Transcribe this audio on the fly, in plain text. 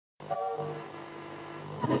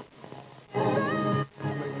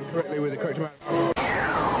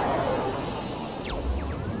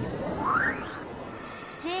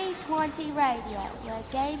D20 Radio, where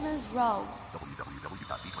gamers roll.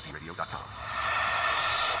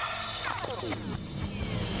 www.d20radio.com.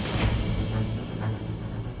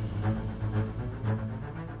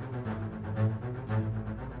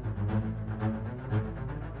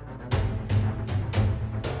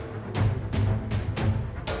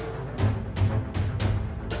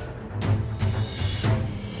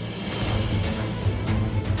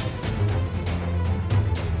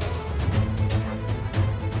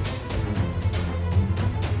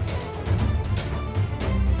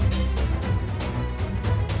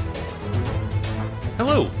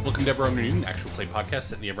 Hello, welcome to Everyone Renewed, an actual play podcast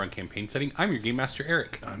set in the Everyone campaign setting. I'm your Game Master,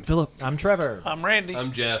 Eric. I'm Philip. I'm Trevor. I'm Randy.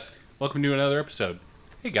 I'm Jeff. Welcome to another episode.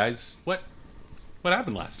 Hey guys, what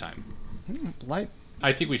happened last time? Light.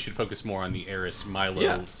 I think we should focus more on the Eris Milo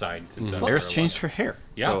Yeah. side. Since Well, Eris changed her hair.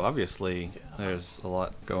 Yeah. So obviously there's a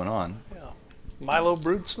lot going on. Yeah. Milo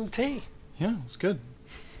brewed some tea. Yeah, it's good.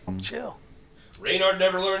 Chill. Reynard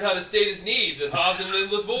never learned how to state his needs and hopped in an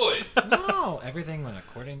endless void. No, everything went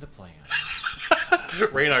according to plan.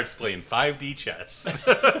 Reynard's playing 5D chess.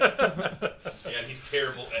 Yeah, and he's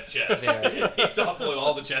terrible at chess. He's awful at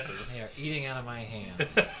all the chesses. They are eating out of my hand.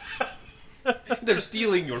 They're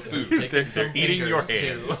stealing your food. They're eating your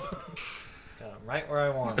hands. Got 'em right where I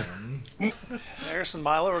want them. Eris and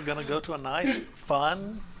Milo are going to go to a nice,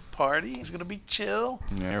 fun party. It's going to be chill.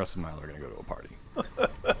 Yeah, Eris and Milo are going to go to a party.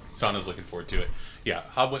 Sana's looking forward to it. Yeah,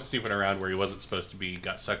 Hob went snooping around where he wasn't supposed to be,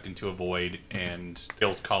 got sucked into a void, and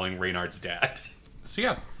Bill's calling Reynard's dad. So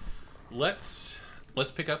yeah, let's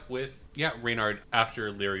pick up with Reynard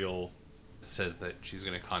after Lyriel says that she's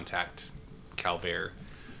going to contact Calvaire.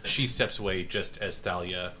 She steps away just as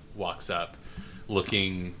Thalia walks up,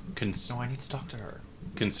 looking No, I need to talk to her.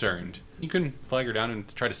 concerned. You can flag her down and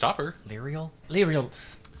try to stop her. Lyriel? Lyriel,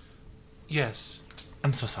 Yes.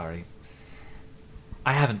 I'm so sorry.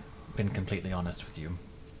 I haven't been completely honest with you.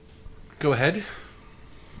 Go ahead.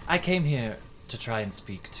 I came here to try and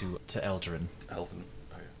speak to Eldrin. Elven.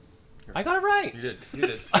 I got it right! You did.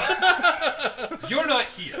 You're not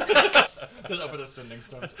here. Just open a sending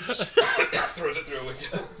stone. Throws it through a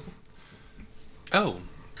window. Oh,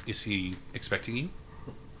 is he expecting you?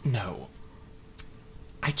 No.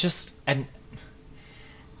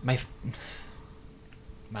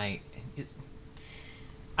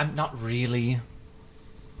 I'm not really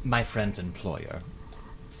my friend's employer.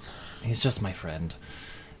 He's just my friend.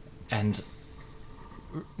 And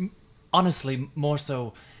honestly, more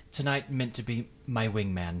so, tonight meant to be my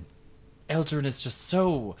wingman. Eldrin is just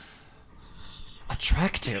so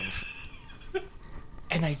attractive.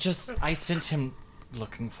 And I sent him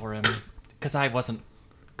looking for him because I wasn't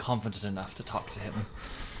confident enough to talk to him.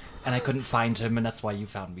 And I couldn't find him, and that's why you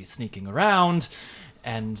found me sneaking around.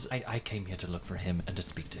 And I came here to look for him and to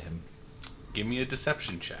speak to him. Give me a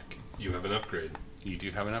deception check. You have an upgrade. You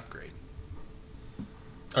do have an upgrade.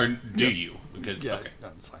 Or do you? Because, Yeah, okay.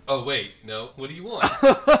 that's fine. Oh, wait. No. What do you want?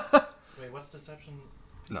 Wait, what's deception?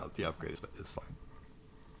 No, the upgrade is fine.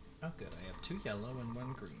 Oh, good. I have 2 yellow and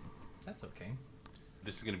 1 green. That's okay.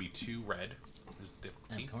 This is going to be 2 red, is the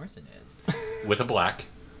difficulty. Of course it is. With a black.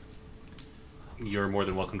 You're more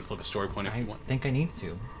than welcome to flip a story point if I you want. think I need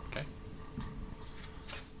to. Okay.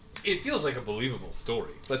 It feels like a believable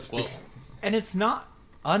story. Let's be. Well, And it's not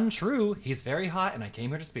untrue. He's very hot, and I came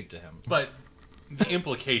here to speak to him. but the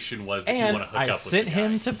implication was that you And want to hook I up with sent the guy.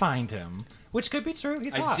 him to find him, which could be true.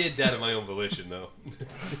 He's I hot. did that of my own volition, though.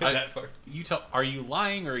 That part. You tell. Are you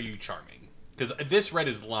lying or are you charming? Because this red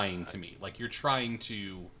is lying to me. Like you're trying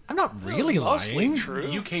to. I'm not really Mostly lying. true.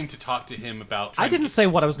 You came to talk to him about. I trying to didn't get- say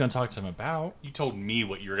what I was going to talk to him about. You told me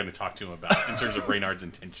what you were going to talk to him about in terms of Reynard's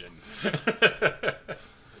intention.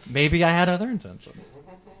 Maybe I had other intentions.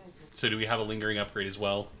 So do we have a lingering upgrade as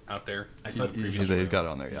well out there? I from the put previous He's room? got it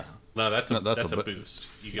on there, yeah. No, that's a No, that's a boost.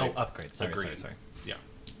 You get Oh, a- upgrade. Sorry, a green. sorry. Yeah,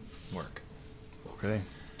 Work. Okay.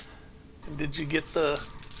 Did you get the...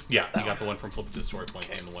 yeah. You got the one from Flip to the Story Point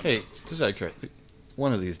and the one. Hey, just out of curiosity,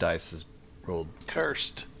 one of these dice is rolled.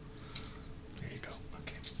 Cursed. There you go.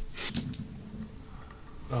 Okay.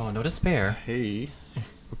 Oh, no despair. Hey.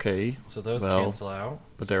 Okay. So those well, cancel out.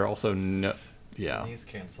 But they're also no. Yeah. These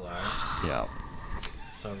cancel out. Yeah.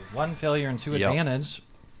 So 1 failure and 2 Yep. advantage.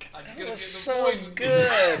 It was so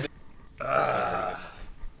good.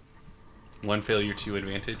 1 failure, 2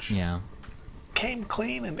 advantage. Yeah. Came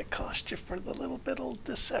clean, and it cost you for the little bit of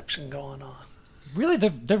deception going on. Really,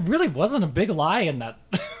 there really wasn't a big lie in that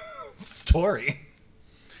story.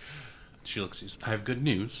 She looks at you. I have good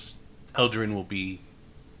news. Eldrin will be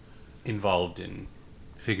involved in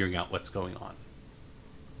figuring out what's going on.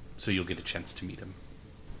 So you'll get a chance to meet him.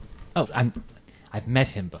 Oh, I've met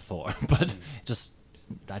him before, but just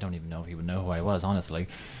I don't even know if he would know who I was, honestly.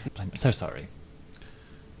 But I'm so sorry.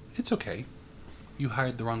 It's okay. You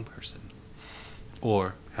hired the wrong person.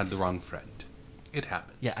 Or had the wrong friend. It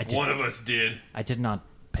happens. Yeah, I did. One of us did. I did not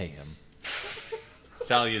pay him.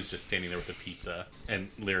 Dahlia's just standing there with a pizza, and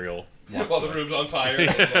Lyriel walks While the away. room's on fire.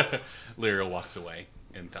 Lyriel walks away,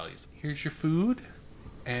 and Dahlia's, here's your food,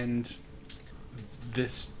 and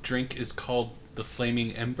this drink is called the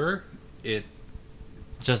Flaming Ember. It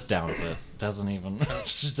Just downs it. Doesn't even.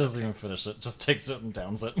 She doesn't even finish it. Just takes it and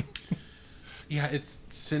downs it. Yeah, it's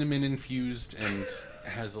cinnamon infused and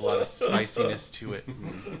has a lot of spiciness to it.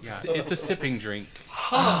 Yeah, it's a sipping drink.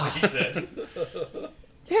 He said.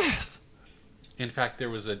 Yes. In fact, there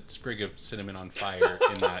was a sprig of cinnamon on fire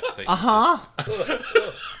in that.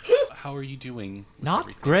 How are you doing? With Not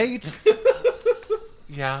everything? great.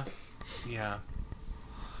 Yeah.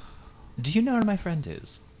 Do you know where my friend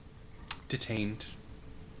is? Detained.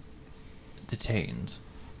 Detained.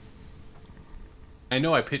 I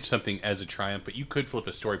know I pitched something as a triumph, but you could flip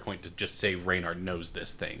a story point to just say Reynard knows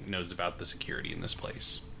this thing, knows about the security in this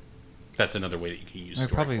place. That's another way that you can use I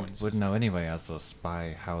story probably points. would know anyway as a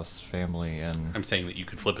spy house family and... I'm saying that you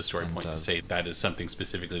could flip a story And point to does. say that is something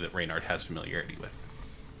specifically that Reynard has familiarity with.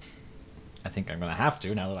 I think I'm going to have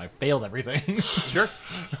to now that I've failed everything. Sure.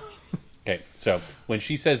 Okay, so when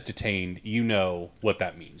she says detained, you know what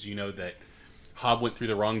that means. You know that Hob went through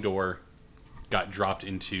the wrong door, got dropped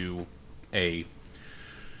into a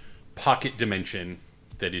pocket dimension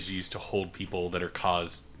that is used to hold people that are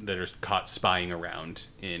caught spying around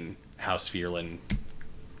in House Fierlin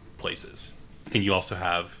places. And you also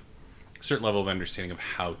have a certain level of understanding of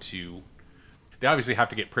how to... They obviously have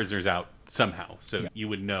to get prisoners out somehow, so you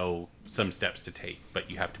would know some steps to take, but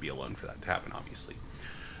you have to be alone for that to happen, obviously.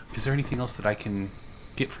 Is there anything else that I can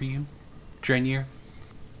get for you, Drainier?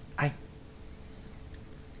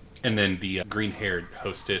 And then the green-haired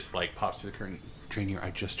hostess pops through the curtain. Drainier,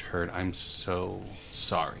 I just heard. I'm so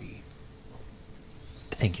sorry.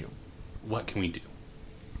 Thank you. What can we do?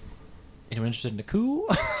 Anyone interested in a coup?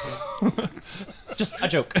 Just a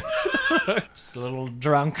joke. Just a little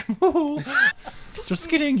drunk. Just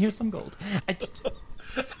kidding, here's some gold.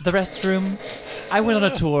 The restroom. I went on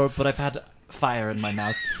a tour, but I've had fire in my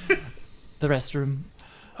mouth. The restroom.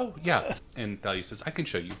 Oh, yeah. And Thalia says, I can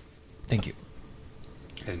show you. Thank you.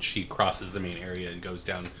 And she crosses the main area and goes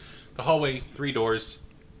down the hallway, 3 doors.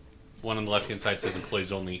 One on the left-hand side says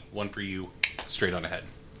employees only. One for you, straight on ahead.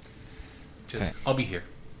 Just, Okay. I'll be here.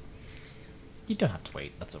 You don't have to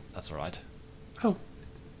wait. That's all right. Oh.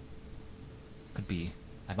 Could be.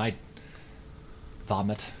 I might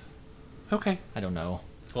vomit. Okay. I don't know.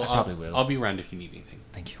 Well, I probably will. I'll be around if you need anything.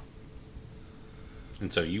 Thank you.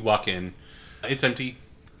 And so you walk in. It's empty.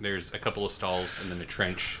 There's a couple of stalls and then a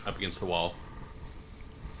trench up against the wall.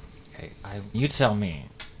 Okay, you tell me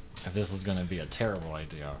if this is going to be a terrible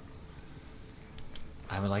idea.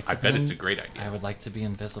 I would like to. I bet it's a great idea. I would like to be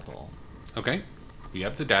invisible. Okay. You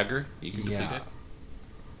have the dagger. You can deplete it.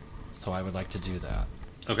 So I would like to do that.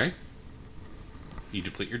 Okay. You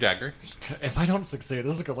deplete your dagger. If I don't succeed,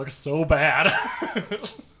 this is gonna look so bad.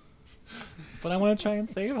 But I want to try and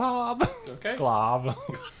save Hob. Okay. Glob.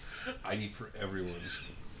 I need for everyone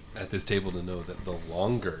at this table to know that the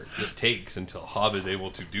longer it takes until Hob is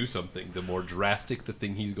able to do something, the more drastic the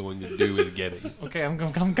thing he's going to do is getting. Okay, I'm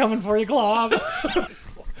coming for you, Glob.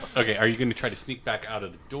 Okay, are you going to try to sneak back out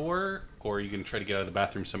of the door, or are you going to try to get out of the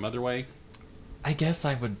bathroom some other way? I guess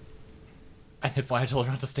I would. I think that's why I told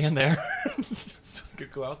her not to stand there. So I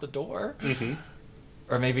could go out the door. Mm-hmm.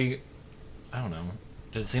 Or maybe, I don't know.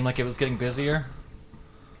 Did it seem like it was getting busier?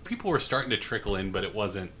 People were starting to trickle in, but it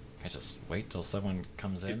wasn't. I just wait till someone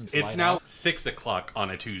comes in. And It's slide now out. 6 o'clock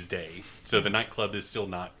on a Tuesday, so the nightclub is still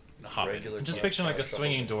not hopping. Regular I'm just camp picturing like a fire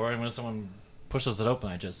swinging door, and when someone pushes it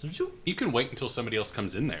open, I just. You can wait until somebody else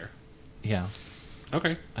comes in there. Yeah,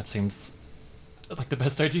 Okay. that seems like the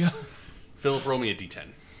best idea. Philip, roll me a d10.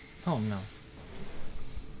 Oh no.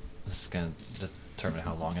 This is gonna determine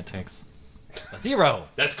how long it takes. A 0!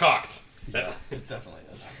 That's cocked. It definitely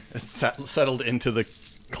is. It's settled into the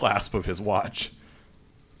clasp of his watch.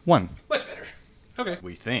 1. Much better. Okay.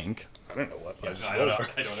 We think. I don't know what. I just I don't know. rolled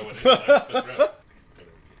for. I don't know what it is. I'm supposed to roll.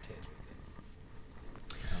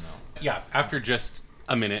 Yeah, after just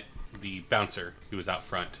a minute, the bouncer who was out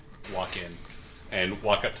front walk in and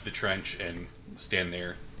walk up to the trench and stand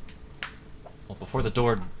there. Well, before the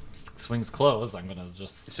door swings closed, I'm gonna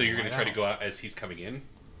just. So you're going to slide try to out. go out as he's coming in?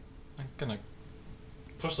 I'm gonna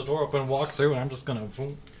push the door open, walk through, and I'm just gonna.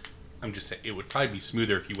 I'm just saying, it would probably be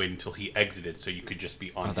smoother if you waited until he exited so you could just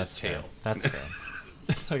be on Oh, his that's tail. fair. That's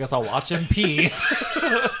fair. I guess I'll watch him pee.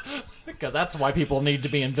 Because that's why people need to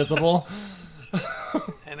be invisible.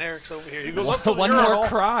 Eric's over here. He goes up to the One urinal. more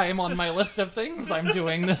crime on my list of things I'm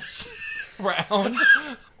doing this round.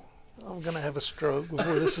 I'm gonna have a stroke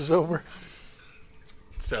before this is over.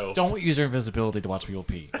 So, Don't use your invisibility to watch people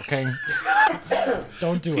pee, okay?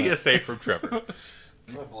 Don't do it. PSA from Trevor.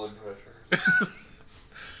 My blood pressure.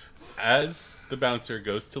 As the bouncer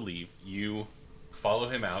goes to leave, you follow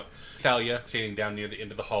him out. Thalia standing down near the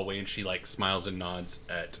end of the hallway, and she like smiles and nods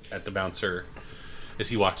at the bouncer as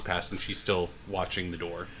he walks past, and she's still watching the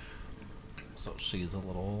door. So she's a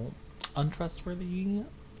little untrustworthy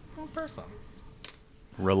person.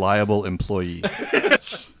 Reliable employee.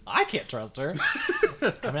 I can't trust her.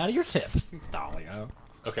 It's coming out of your tip, Dahlia.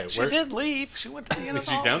 Okay, She did leave. She went to the end of Is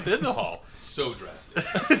the she hall. down in the hall? So drastic.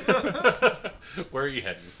 Where are you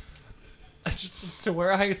heading? To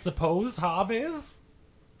where I suppose Hob is?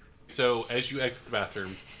 So as you exit the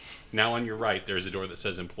bathroom, now on your right, there's a door that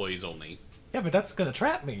says employees only. Yeah, but that's gonna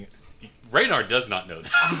trap me. Reynard does not know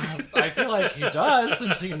that. I feel like he does,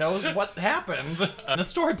 since he knows what happened. A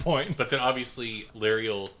story point. But then obviously,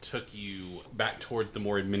 Lariel took you back towards the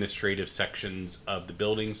more administrative sections of the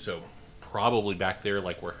building, so probably back there,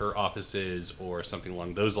 like where her office is, or something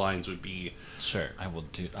along those lines would be... Sure, I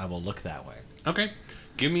will look that way. Okay.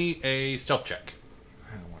 Give me a stealth check.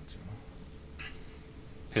 I don't want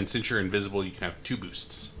to. And since you're invisible, you can have 2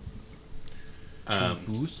 boosts.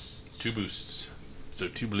 Boost? 2 boosts. So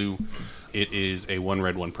 2 blue. It is a 1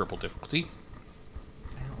 red, 1 purple difficulty.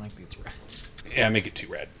 I don't like these rats. Yeah, make it 2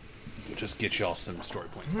 red. Just get y'all some story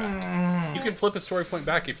points back. You can flip a story point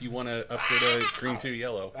back if you want to upgrade a green to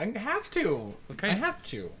yellow. I have to. Okay. I have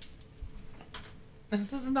to.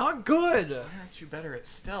 This is not good. Why aren't you better at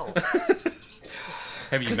stealth?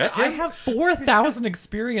 Have you Because met I him? have 4,000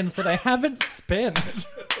 experience that I haven't spent.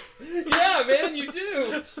 Yeah, man, you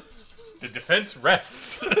do. The defense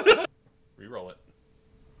rests. Reroll it.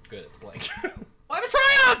 Good, it's blank. I'm a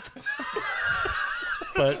triumph!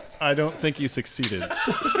 But I don't think you succeeded.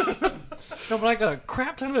 No, but I got a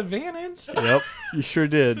crap ton of advantage. Yep, you sure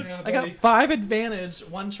did. I got 5 advantage,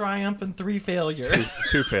 1 triumph, and 3 failure.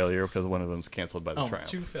 2 failure because one of them's canceled by the Oh, triumph.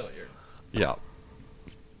 2 failure. Yeah.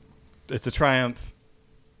 It's a triumph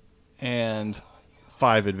and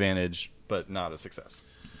 5 advantage, but not a success.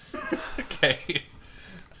 Okay.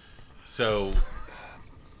 So,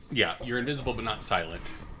 yeah, you're invisible but not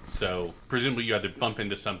silent. So, presumably you either bump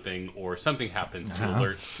into something or something happens to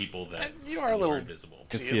alert people that You are a little invisible.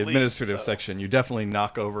 It's See, the at least, administrative so- section. You definitely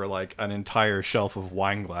knock over like an entire shelf of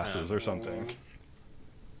wine glasses or something.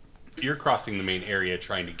 You're crossing the main area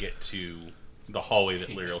trying to get to the hallway that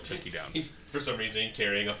Lyriel took you down. He's, for some reason,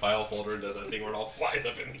 carrying a file folder and does that thing where it all flies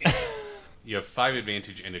up in the air. You have 5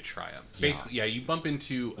 advantage and a triumph. Basically, yeah, you bump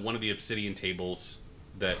into one of the obsidian tables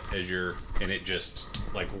that and it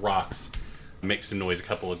just like rocks, makes some noise. A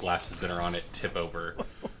couple of glasses that are on it tip over.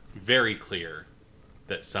 Very clear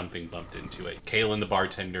that something bumped into it. Kaelin, the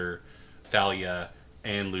bartender, Thalia,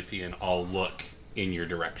 and Luthien all look in your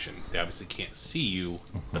direction. They obviously can't see you,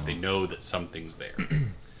 but they know that something's there.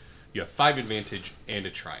 You have 5 advantage and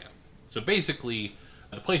a triumph. So basically,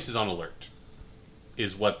 the place is on alert,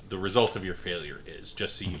 is what the result of your failure is,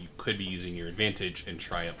 just so you could be using your advantage and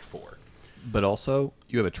triumph for. But also,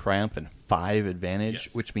 you have a triumph and 5 advantage,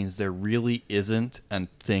 Yes. which means there really isn't a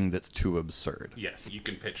thing that's too absurd. Yes, you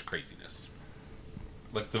can pitch craziness.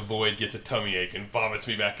 Like the void gets a tummy ache and vomits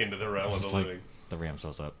me back into the realm of the living. The ram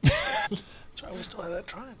shows up. That's why we still have that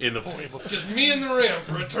triumph. In the Just me and the ram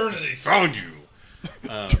for eternity. found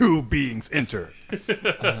you. 2 beings enter.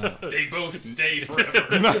 They both stay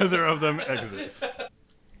forever. Neither of them exits.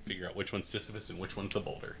 Figure out which one's Sisyphus and which one's the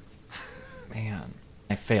boulder. Man.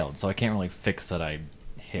 I failed, so I can't really fix that I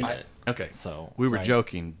hit it. Okay, So, we were right.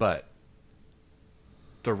 joking, but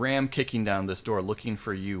the ram kicking down this door looking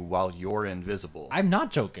for you while you're invisible I'm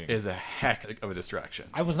not joking. is a heck of a distraction.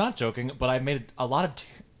 I was not joking, but I made a lot of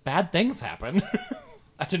bad things happen.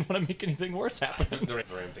 I didn't want to make anything worse happen. The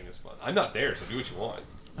ram thing is fun. I'm not there, so do what you want.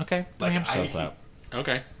 Okay, Like, ram shows up.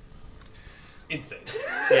 Okay. Insane.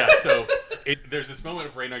 Yeah, so there's this moment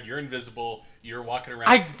of Reynard, you're invisible, you're walking around,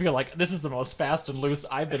 I feel like this is the most fast and loose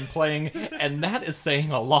I've been playing, and that is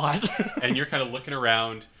saying a lot. and you're kind of looking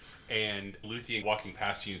around, and Luthien walking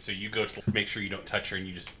past you, and so you go to make sure you don't touch her, and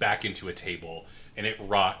you just back into a table, and it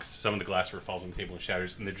rocks. Some of the glassware falls on the table and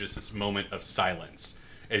shatters, and there's just this moment of silence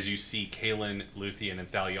as you see Kaelin, Luthien, and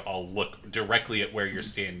Thalia all look directly at where you're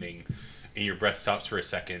standing, and your breath stops for a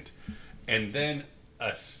second, and then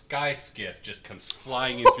a sky skiff just comes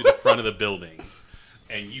flying in through the front of the building,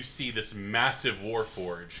 and you see this massive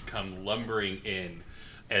warforge come lumbering in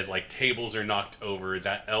as like tables are knocked over.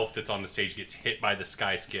 That elf that's on the stage gets hit by the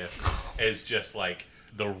sky skiff as just like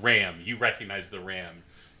the ram. You recognize the ram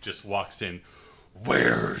just walks in.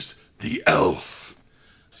 Where's the elf?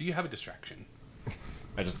 So you have a distraction.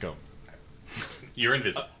 I just go, You're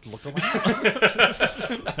invisible. look around.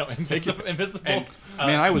 I know, invisible. And,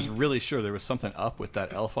 Man, I was really sure there was something up with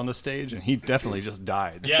that elf on the stage, and he definitely just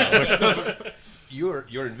died. Yeah. You're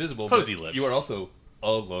invisible, Posy but lived. you are also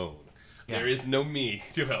alone. Yeah. There is no me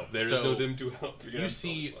to help. There is So, no them to help. you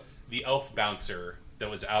see the elf bouncer that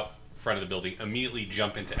was out front of the building immediately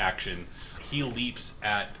jump into action. He leaps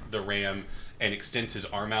at the ram and extends his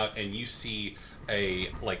arm out, and you see a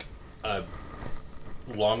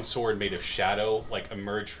long sword made of shadow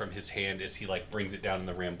emerge from his hand as he brings it down, and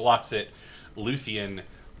the ram blocks it. Luthien,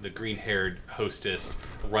 the green-haired hostess,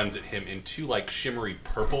 runs at him, and two shimmery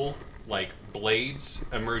purple blades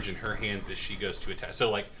emerge in her hands as she goes to attack.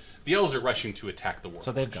 So the elves are rushing to attack the warforged.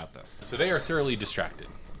 So they've got this. So they are thoroughly distracted.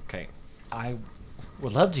 Okay. I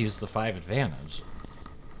would love to use the 5 advantage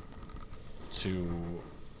to...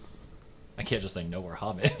 I can't just say know where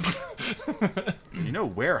Hob is. You know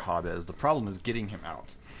where Hob is. The problem is getting him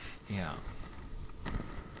out. Yeah.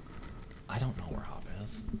 I don't know where Hob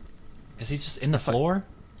is. Is he just in the floor?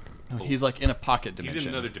 No, he's in a pocket dimension. He's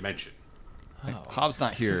in another dimension. Oh. Hob's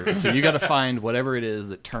not here, so you got to find whatever it is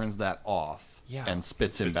that turns that off Yeah. and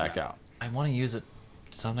spits him Spits back him out. I want to use it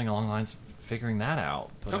something along the lines of figuring that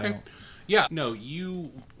out. But I Okay. don't- Yeah, no,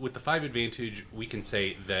 you, with the 5 advantage, we can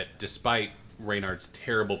say that despite Reynard's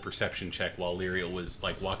terrible perception check while Lyriel was,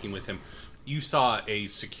 walking with him, you saw a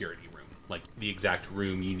security room. The exact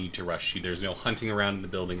room you need to rush to. There's no hunting around in the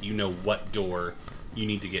building. You know what door you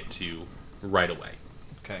need to get to right away.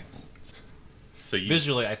 Okay. So you...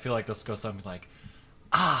 Visually, I feel like this goes something like,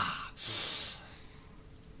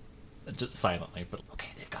 just silently, but okay,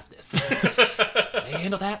 they've got this. They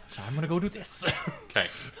handle that, so I'm gonna go do this. Okay.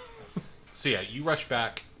 So yeah, you rush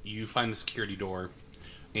back, you find the security door,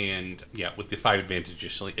 and yeah, with the 5 advantage,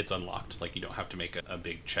 it's unlocked. You don't have to make a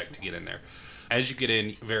big check to get in there. As you get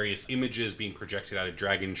in, various images being projected out of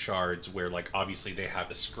dragon shards where, obviously they have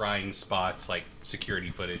the scrying spots, security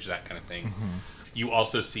footage, that kind of thing. Mm-hmm. You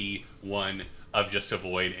also see one of just a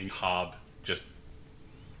void and Hob just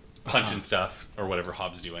punching stuff, or whatever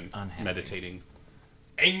Hob's doing, Unhappy. meditating.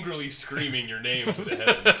 angrily screaming your name to the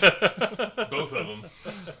heavens. Both of them,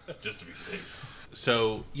 just to be safe.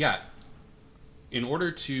 So, yeah, in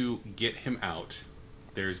order to get him out,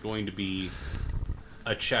 there's going to be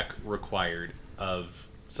a check required of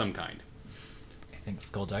some kind. I think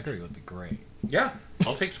skullduggery would be great. Yeah,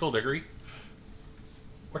 I'll take skullduggery.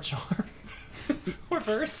 Or charm. Or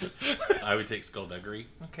verse. I would take skullduggery.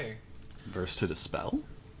 Okay. Verse to dispel?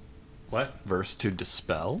 What? Verse to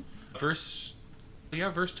dispel? Verse... Yeah,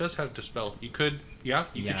 verse does have dispel. You could... Yeah,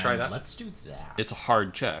 you could try that. Let's do that. It's a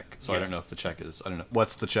hard check, so I Yeah. don't know if the check is... I don't know.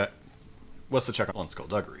 What's the check? What's the check on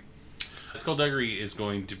skullduggery? Skullduggery is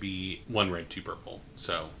going to be 1 red, 2 purple.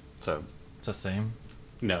 So, So, It's the same.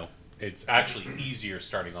 no. It's actually easier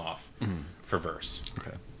starting off for verse.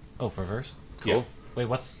 okay. Oh, for verse? Cool. Yeah. Wait,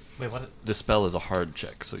 what? Dispel is a hard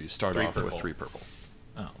check, so you start 3 off with purple. 3 purple.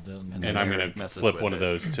 Oh, then, And And I'm Eric going to messes flip with one of it.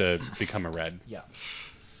 those to become a red. yeah.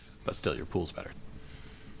 But still, your pool's better.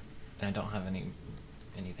 And I don't have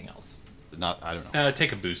anything else. Not, I don't know.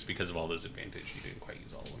 Take a boost because of all those advantage. You didn't quite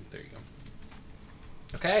use all of them. There you go.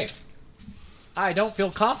 Okay. I don't feel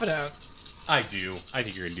confident. I do. I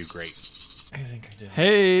think you're going to do great. I think I did.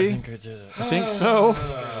 Hey! I think I did it. I think so.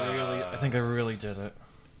 I think I really did it.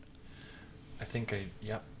 I think I.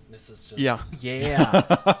 Yep. This is just. Yeah. Yeah.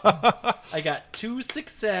 I got 2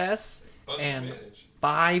 success Bunch and advantage.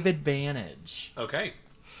 5 advantage. Okay.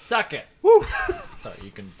 Suck it. Woo. Sorry,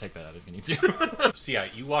 you can take that out if you need to. So yeah,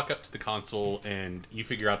 you walk up to the console and you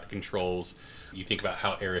figure out the controls. You think about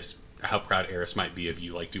how proud Eris might be of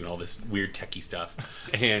you, like doing all this weird techie stuff.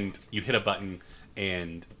 And you hit a button,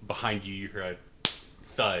 and behind you, you hear a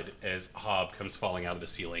thud as Hob comes falling out of the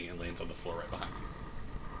ceiling and lands on the floor right behind you.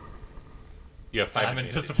 You have 5 I'm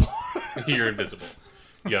advantage. invisible. You're invisible.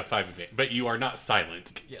 You have 5 advantage, but you are not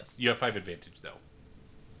silent. Yes. You have 5 advantage though.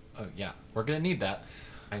 Oh yeah, we're gonna need that.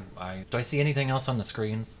 Do I see anything else on the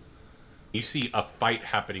screens? You see a fight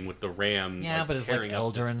happening with the ram. Yeah, but it's like tearing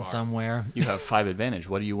up this Eldarin bar. somewhere. You have 5 advantage.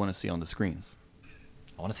 What do you want to see on the screens?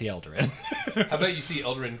 I want to see Eldarin. How about you see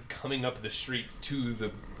Eldarin coming up the street to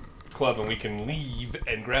the club and we can leave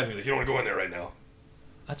and grab him? Like, you don't want to go in there right now.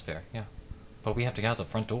 That's fair, yeah. But we have to get out the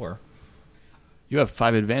front door. You have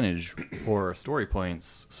 5 advantage for story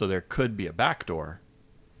points, so there could be a back door.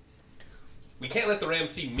 We can't let the ram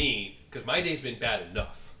see me because my day's been bad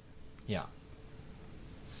enough. Yeah.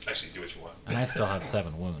 Actually, do what you want. And I still have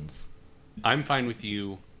 7 wounds. I'm fine with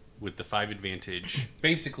you with the 5 advantage.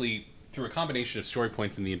 Basically, through a combination of story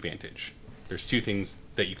points and the advantage, There's two things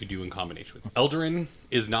that you could do in combination with. Eldarin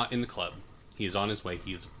is not in the club. He is on his way.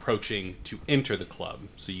 He is approaching to enter the club,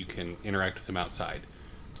 so you can interact with him outside.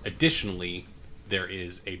 Additionally, there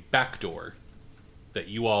is a back door that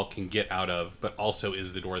you all can get out of, but also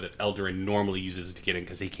is the door that Eldarin normally uses to get in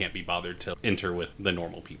because he can't be bothered to enter with the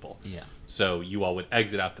normal people. Yeah. So you all would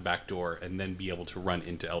exit out the back door and then be able to run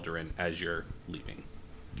into Eldarin as you're leaving.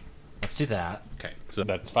 Let's do that. Okay, so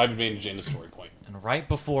that's 5 advantage and a story point. And right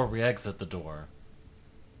before we exit the door,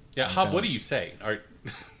 Yeah, Hob, what do you say?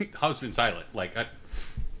 Hob's been silent. Like,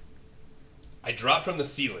 I dropped from the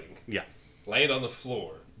ceiling, yeah. land on the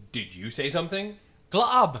floor. Did you say something?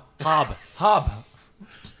 Glob! Hob!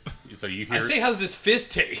 So you I hear say, how's this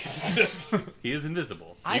fist taste? he is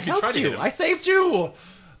invisible. I You can try helped to hit you! him. I saved you!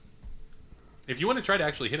 If you want to try to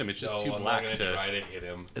actually hit him, it's just No, too I'm black not to. gonna try to hit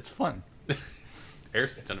him. It's fun.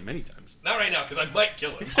 Eris has done it many times. Not right now, because I might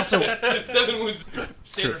kill him. 7 wounds,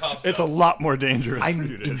 standard hop stuff. It's a lot more dangerous I'm for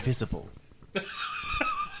you to hit. invisible.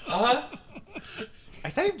 Uh-huh. I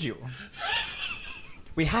saved you.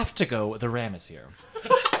 We have to go. The ram is here.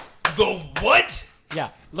 The what? Yeah,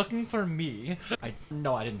 looking for me.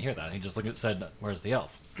 No, I didn't hear that. He just said, "Where's the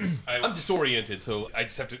elf?" I'm disoriented, so I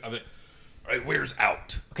just have to. I'm like, all right, where's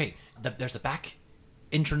out? Okay, there's a back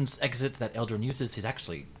entrance exit that Eldrin uses. He's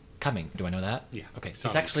actually coming. Do I know that? Yeah. Okay, so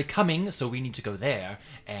Sounds- he's actually coming, so we need to go there,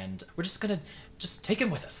 and we're just gonna take him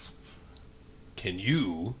with us. Can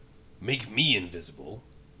you make me invisible?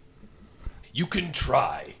 You can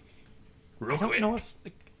try. Real I don't quick. know if.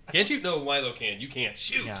 Can't you? No, Milo can. You can't.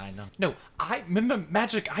 Shoot. Yeah, I know. No, I remember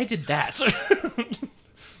magic. I did that.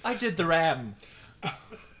 I did the ram.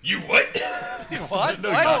 You what? What?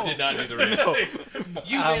 I did not do the ram.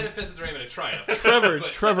 You manifested the ram in a triumph.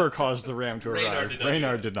 But- Trevor caused the ram to Reynard arrive. did not do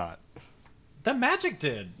Reynard that. did not. The magic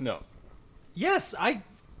did. No. Yes,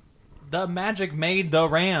 The magic made the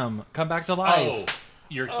ram come back to life. Oh,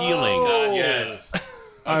 you're healing. Yes.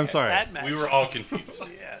 I'm sorry. That match. We were all confused.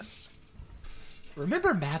 Yes.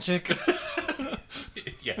 Remember magic?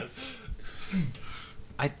 Yes.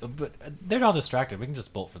 But they're all distracted. We can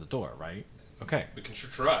just bolt for the door, right? Okay, We can sure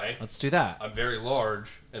try. let's do that. I'm very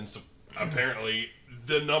large, and so apparently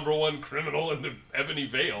the #1 criminal in the Ebony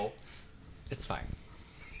Veil. It's fine.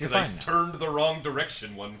 You're Because I fine now. turned the wrong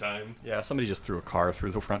direction one time. Yeah, somebody just threw a car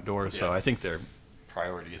through the front door, so Yeah. I think their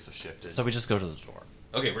priorities have shifted. So we just go to the door.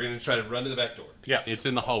 Okay, we're gonna try to run to the back door. Yeah, it's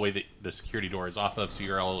in the hallway that the security door is off of, so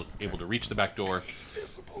you're all able to reach the back door.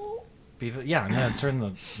 Yeah, I'm gonna turn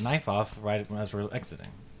the knife off right as we're exiting,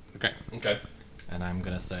 Okay. Okay. and I'm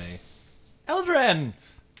gonna say, "Eldrin."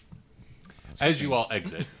 As you all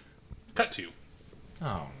exit, cut to.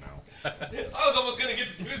 Oh no. I was almost gonna get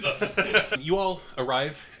to do something. You all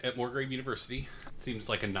arrive at Moorgrave University. It seems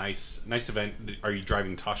like a nice event. Are you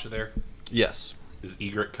driving Tasha there? yes. Is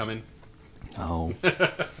Egret coming? No.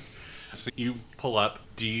 So you pull up.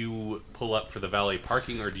 Do you pull up for the valet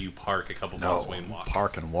parking, or do you park a couple blocks away and walk?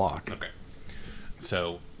 Park and walk. Okay.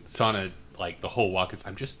 So Sana, like the whole walk,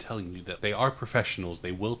 I'm just telling you that they are professionals.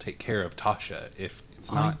 They will take care of Tasha if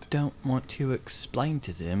it's I not. don't want to explain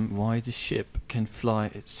to them why the ship can fly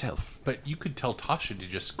itself. But you could tell Tasha to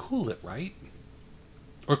just cool it, right?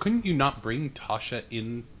 Or couldn't you not bring Tasha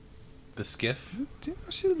in the skiff?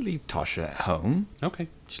 I should leave Tasha at home. Okay.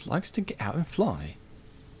 She likes to get out and fly.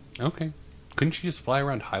 Okay. Couldn't she just fly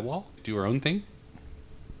around Highwall? Do her own thing?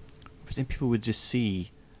 But then people would just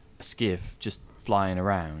see a skiff just flying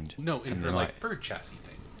around. No, in and her they're like bird chassis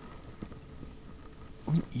thing.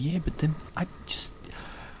 "Oh, yeah, but then I just...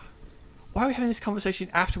 Why are we having this conversation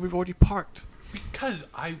after we've already parked? Because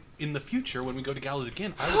in the future, when we go to galas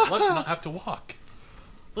again, I would love to not have to walk.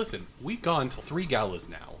 Listen, we've gone to 3 galas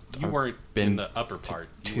now. You I've weren't been in the upper part.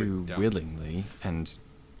 You were Too down. willingly, and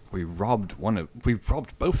we robbed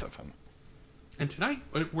both of them. And tonight,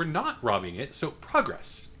 we're not robbing it, so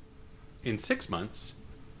progress. In 6 months,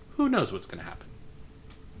 who knows what's going to happen?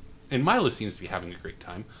 And Milo seems to be having a great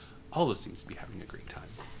time. Olive seems to be having a great time.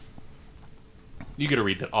 You get to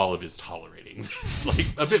read that Olive is tolerating. It's like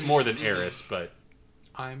a bit more than Eris, but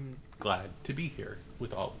I'm glad to be here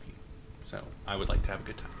with all of you. So I would like to have a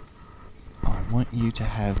good time. I want you to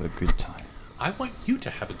have a good time. I want you to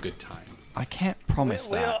have a good time. I can't promise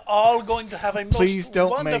We are that. all going to have a most Please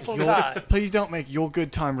don't make wonderful time. please don't make your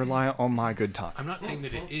good time reliant on my good time. I'm not saying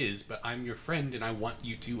that it is, but I'm your friend and I want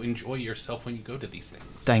you to enjoy yourself when you go to these things.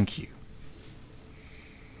 Thank you.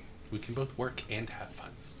 We can both work and have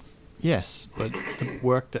fun. Yes, but the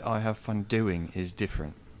work that I have fun doing is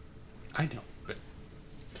different. I know, but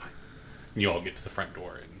fine. You all get to the front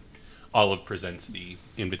door and Olive presents the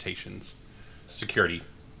invitations. Security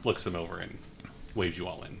looks them over and waves you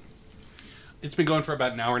all in. It's been going for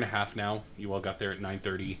about an hour and a half now. You all got there at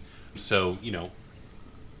 9:30. So,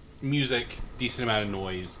 music, decent amount of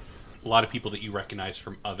noise, a lot of people that you recognize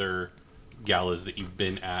from other galas that you've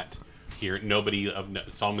been at here. Nobody of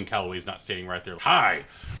Solomon Calloway's not standing right there. Hi!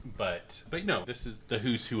 But no, this is the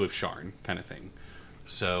who's who of Sharn kind of thing.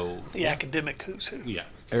 So... The academic who's who. Yeah.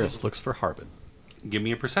 Eris looks for Harbin. Give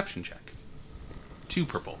me a perception check. 2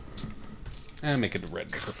 purple. And make it a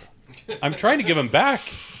red purple. I'm trying to give him back.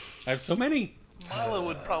 I have so many. Milo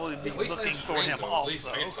would probably be looking for him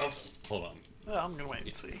also. Hold on. Well, I'm going to wait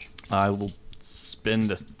and see. I will spend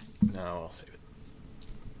this. No, I'll save it.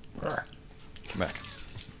 Come back.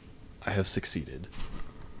 I have succeeded.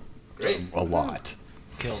 Great. A lot.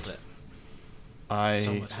 Killed it. I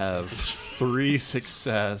So much have 3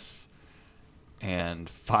 success and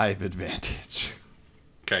 5 advantage.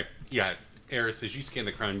 Okay. Yeah, Eris, as you scan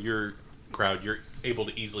the crowd, you're able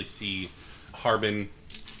to easily see Harbin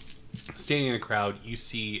standing in a crowd. You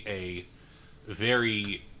see a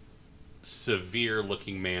very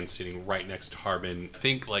severe-looking man sitting right next to Harbin.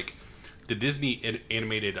 Think like the Disney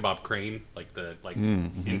animated Bob Crane, like the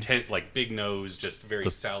intent, like big nose, just very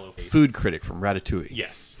sallow face. Food critic from Ratatouille.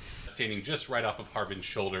 Yes, standing just right off of Harbin's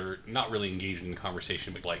shoulder, not really engaged in the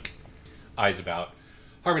conversation, but like eyes about.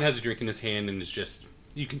 Harbin has a drink in his hand and is just,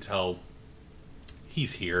 you can tell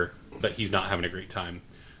he's here, but he's not having a great time.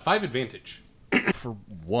 5 advantage. For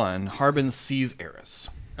one, Harbin sees Eris.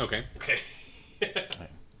 Okay.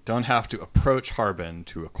 Don't have to approach Harbin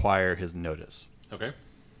to acquire his notice. Okay.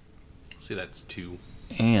 See, that's 2.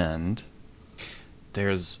 And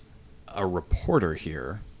there's a reporter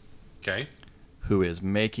here Okay. who is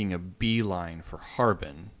making a beeline for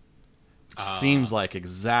Harbin. Seems like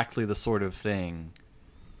exactly the sort of thing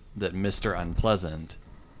that Mr. Unpleasant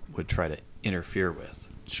would try to interfere with.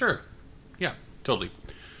 Sure. Yeah, totally.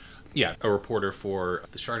 Yeah, a reporter for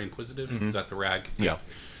the Sharn Inquisitive. Is that the rag? Yeah.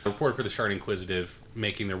 A reporter for the Sharn Inquisitive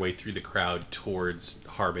making their way through the crowd towards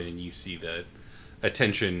Harbin, and you see the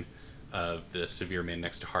attention of the severe man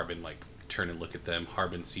next to Harbin, like, turn and look at them.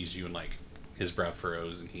 Harbin sees you and, like, his brow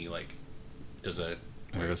furrows, and he, like, does a...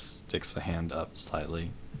 Eris sticks a hand up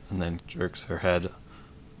slightly and then jerks her head.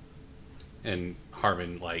 And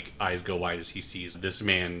Harbin, like, eyes go wide as he sees this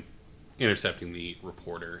man intercepting the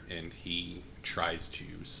reporter, and he tries to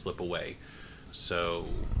slip away. So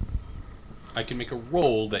I can make a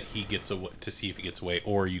roll that he gets away to see if he gets away,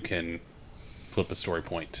 or you can flip a story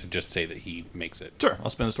point to just say that he makes it. Sure, I'll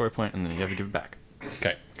spend a story point and then you have to give it back.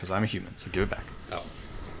 Okay. Because I'm a human, so give it back. Oh.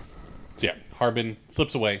 So yeah, Harbin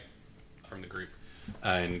slips away from the group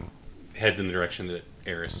and heads in the direction that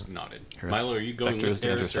Eris nodded. Eris, Milo, are you going vector with is to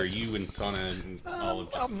Eris, or are intercept. you and Sana and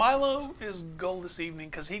Olive just... Milo is goal this evening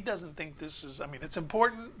because he doesn't think this is, I mean, it's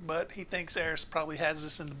important, but he thinks Eris probably has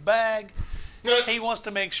this in the bag. He wants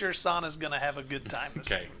to make sure Sana's going to have a good time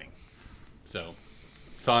this Okay. evening. So,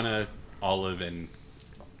 Sana, Olive, and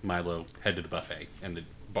Milo head to the buffet and the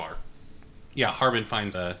bar. Yeah, Harbin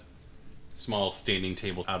finds a small standing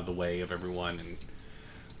table out of the way of everyone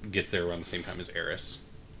and gets there around the same time as Eris.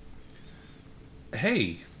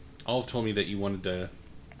 Hey, Olive told me that you wanted to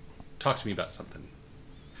talk to me about something.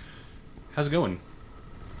 How's it going?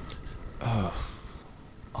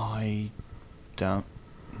 I don't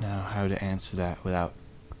know how to answer that without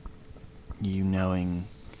you knowing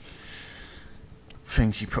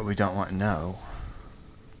things you probably don't want to know.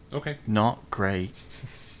 Okay. Not great.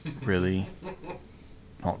 Really.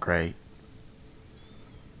 Not great.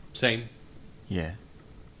 Same. Yeah.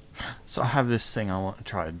 So I have this thing I want to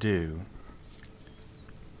try to do.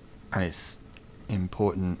 And it's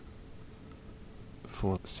important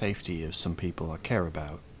for the safety of some people I care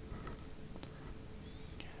about.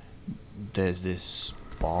 There's this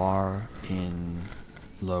bar in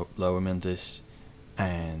Lower Memphis,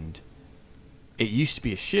 and it used to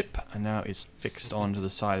be a ship, and now it's fixed onto the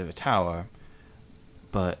side of a tower.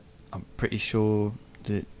 But I'm pretty sure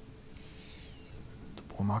that the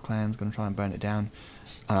Bormar clan's going to try and burn it down,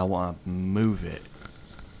 and I want to move it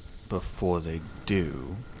before they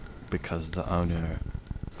do, because the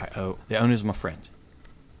owner's my friend,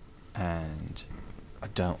 and I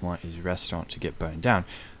don't want his restaurant to get burned down.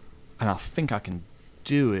 And I think I can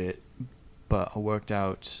do it, but I worked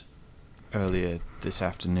out earlier this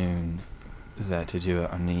afternoon that to do it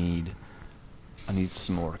I need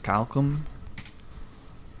some more calcum,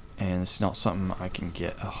 and it's not something I can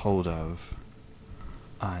get a hold of.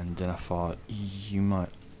 And then I thought, you might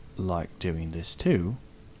like doing this too.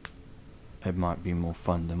 It might be more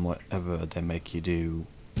fun than whatever they make you do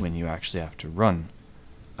when you actually have to run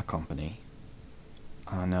a company.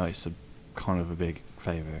 I know it's a kind of a big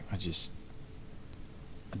favor. I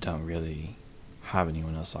don't really have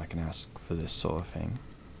anyone else I can ask for this sort of thing.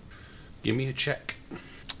 Give me a check.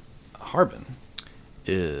 Harbin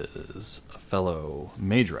is a fellow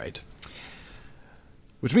Magerite,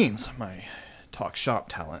 which means my talk shop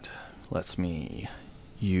talent lets me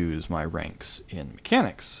use my ranks in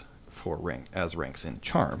mechanics as ranks in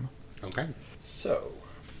charm. Okay. So,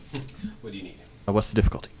 what do you need? What's the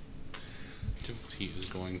difficulty? Difficulty is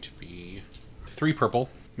going to be 3 purple,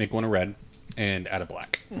 make 1 a red, and add a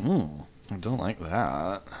black. I don't like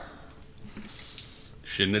that.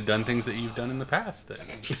 Shouldn't have done things that you've done in the past, then.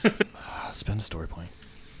 Spend a story point.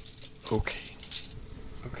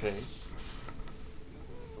 Okay.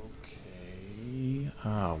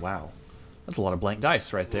 Oh, wow. That's a lot of blank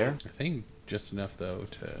dice right there. I think just enough, though,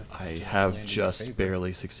 to... I land have in just your favor.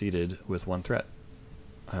 barely succeeded with 1 threat.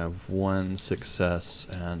 I have 1 success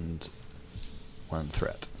and 1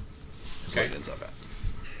 threat. That's what Okay. it ends up at.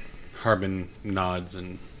 Harbin nods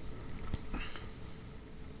and...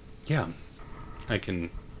 Yeah, I can...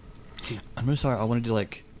 I'm really sorry. I wanted to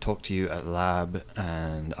talk to you at lab,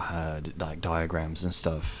 and I had diagrams and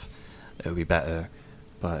stuff. It would be better,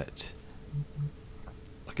 but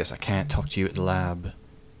I guess I can't talk to you at the lab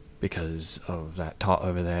because of that tot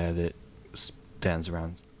over there that stands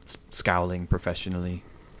around scowling professionally.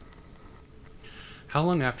 How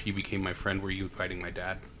long after you became my friend were you fighting my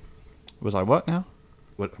dad? Was I what now?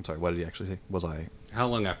 What? I'm sorry. What did he actually say? Was I? How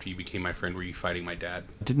long after you became my friend were you fighting my dad?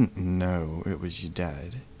 I didn't know it was your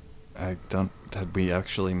dad. I don't. Had we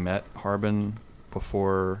actually met Harbin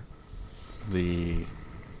before he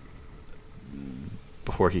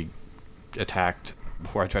attacked?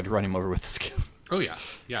 Before I tried to run him over with the skiff. Oh, yeah.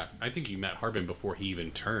 Yeah, I think you met Harbin before he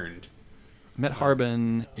even turned. Met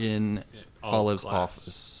Harbin in Olive's class.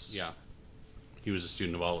 office. Yeah. He was a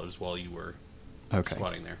student of Olive's while you were Okay.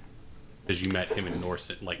 squatting there. Because you met him in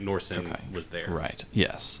Norson. Norson Okay. was there. Right.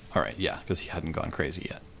 Yes. All right. Yeah. Because he hadn't gone crazy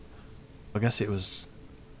yet. I guess it was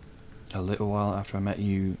a little while after I met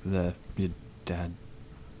you. Your dad.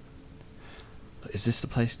 Is this the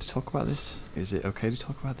place to talk about this? Is it okay to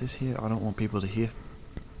talk about this here? I don't want people to hear.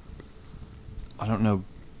 I don't know.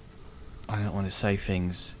 I don't want to say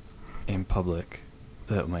things in public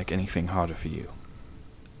that will make anything harder for you.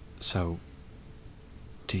 So,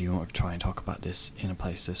 do you want to try and talk about this in a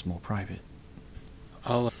place that's more private?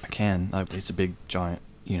 I can. It's a big, giant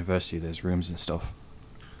university. There's rooms and stuff.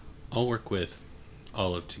 I'll work with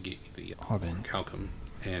Olive to get you the Harbin. Calcum,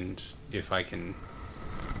 and if I can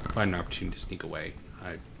find an opportunity to sneak away,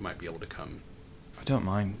 I might be able to come. I don't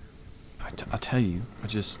mind. I tell you, I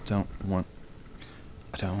just don't want.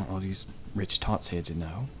 I don't want all these rich tots here to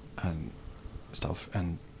know and stuff.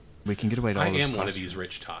 And we can get away to all I those am one of classes. these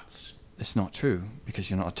rich tots. It's not true because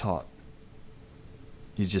you're not a tot.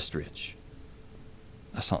 You're just rich.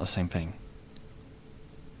 That's not the same thing.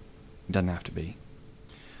 It doesn't have to be.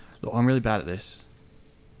 Look, I'm really bad at this.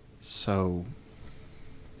 So,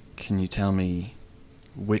 can you tell me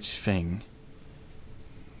which thing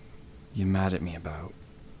you're mad at me about?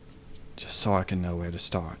 Just so I can know where to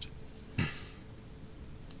start.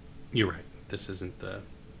 You're right. This isn't the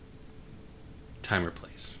time or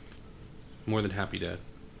place. More than happy to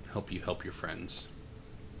help you help your friends.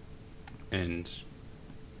 And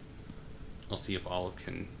I'll see if Olive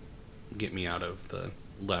can get me out of the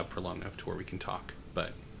lab for long enough to where we can talk.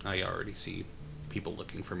 But I already see people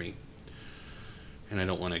looking for me. And I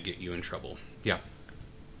don't want to get you in trouble. Yeah.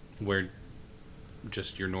 Where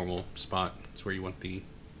just your normal spot is where you want the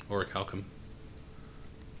orichalcum.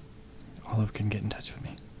 Olive can get in touch with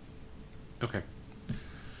me. Okay.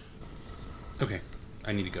 Okay.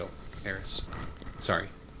 I need to go, Eris. Sorry.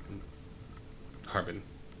 Harbin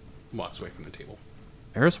walks away from the table.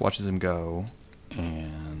 Eris watches him go,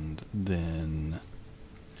 and then...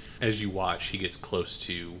 As you watch, he gets close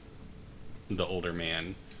to the older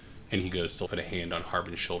man, and he goes to put a hand on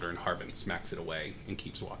Harbin's shoulder, and Harbin smacks it away and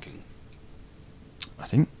keeps walking. I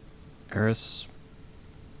think Eris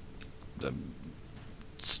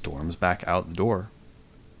storms back out the door.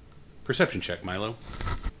 Perception check, Milo.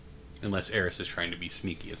 Unless Eris is trying to be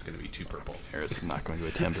sneaky, it's going to be 2 purple. Eris is not going to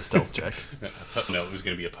attempt a stealth check. No, it was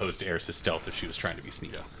going to be opposed to Eris' stealth if she was trying to be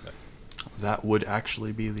sneaky. But- That would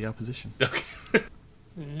actually be the opposition. Okay.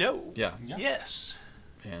 No. Yeah. Yes.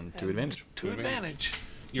 And to advantage. To advantage.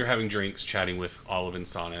 You're having drinks, chatting with Olive and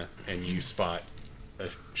Sana, and you spot a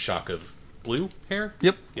shock of blue hair?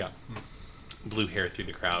 Yep. Yeah. Blue hair through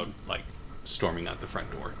the crowd, storming out the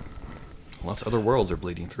front door. Lots of other worlds are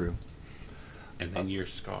bleeding through. And then your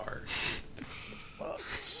scar. Well,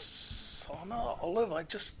 Sana, Olive,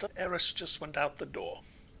 Eris just went out the door.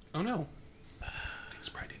 Oh no. Things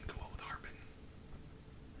probably didn't go well with Harbin.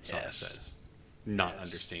 Sana Yes. says. not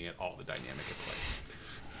understanding at all the dynamic at play.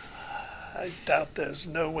 I doubt there's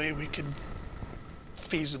no way we can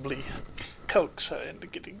feasibly coax her into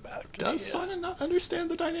getting back. Does Sana not understand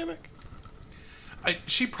the dynamic?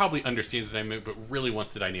 She probably understands the dynamic, but really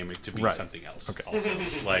wants the dynamic to be Right. something else. Okay. Also,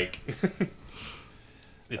 like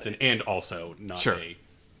it's an and also, not Sure. a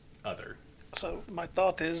other. So my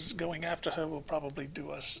thought is going after her will probably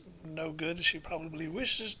do us no good. She probably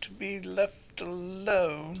wishes to be left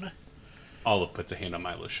alone. Olive puts a hand on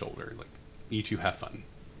Milo's shoulder, like, you two have fun.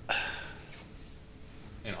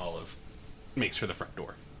 And Olive makes for the front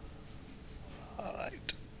door. All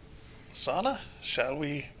right. Sana, shall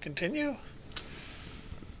we continue?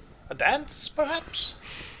 A dance, perhaps?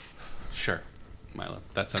 Sure, Milo,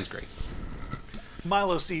 that sounds great.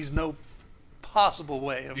 Milo sees no possible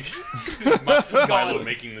way of, Milo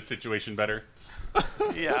making the situation better.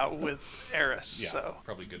 with Eris. Yeah, So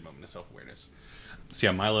probably a good moment of self-awareness. So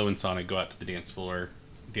yeah, Milo and Sonic go out to the dance floor,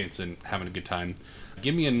 dancing, having a good time.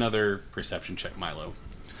 Give me another perception check, Milo.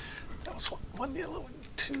 that was one yellow and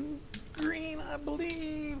two green, I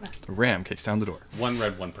believe. The ram kicks down the door. 1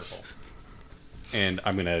 red, 1 purple. And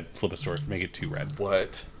I'm gonna flip a story, make it 2 red.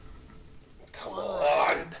 What? Come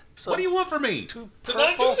on. So What do you want from me? two Did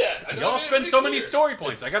not do purple. that. Y'all spend so many story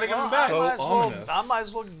points. I gotta give them back. I might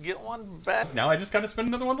as well get one back. Now I just gotta spend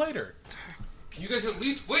another one later. Can you guys at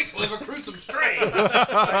least wait till I've accrued some strain?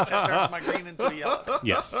 That turns my green into yellow.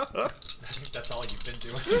 Yes. I think that's all you've been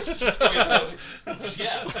doing.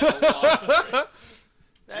 Yeah.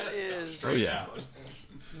 That is Oh yeah.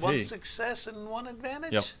 one Hey. success and one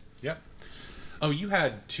advantage. Yep. Yep. Oh, you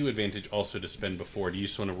had 2 advantage also to spend before. Do you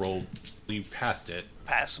just want to roll? You passed it.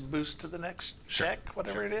 Pass a boost to the next check,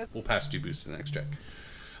 whatever it is. We'll pass 2 boosts to the next check.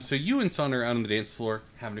 So you and Son are out on the dance floor,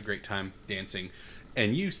 having a great time dancing,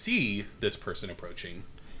 and you see this person approaching.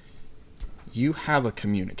 You have a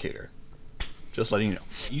communicator. Just letting you know.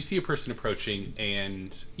 You see a person approaching,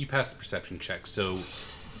 and you pass the perception check. So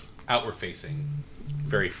outward facing,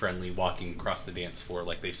 very friendly, walking across the dance floor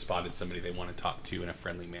like they've spotted somebody they want to talk to in a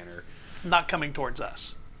friendly manner. It's not coming towards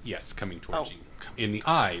us. Yes, coming towards Oh. you. In the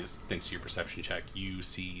eyes, thanks to your perception check, you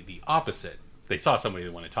see the opposite. They saw somebody they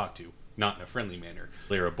want to talk to, not in a friendly manner.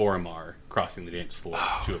 Lyra Boromar crossing the dance floor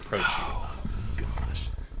to approach you.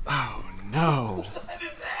 Oh no. What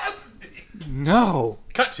is happening? No.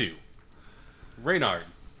 Cut to Reynard,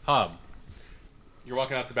 Hob. You're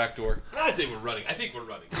walking out the back door. I say we're running. I think we're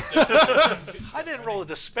running. I didn't roll a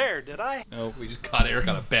despair, did I? No, we just caught Eric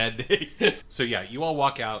on a bad day. So yeah, you all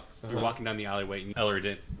walk out. You're walking down the alleyway, and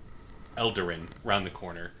Eldarin round the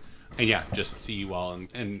corner, and yeah, just see you all.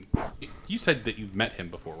 And you said that you've met him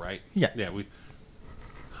before, right? Yeah. Yeah.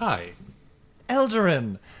 Hi.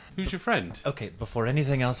 Eldarin! Who's your friend? Okay, before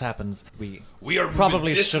anything else happens, we are probably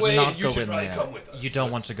moving this should way, not and you go should in probably there. come with us. You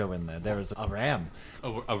don't want to go in there. There is a ram.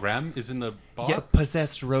 Oh, a ram is in the bar? Yeah,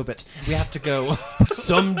 possessed robot. We have to go.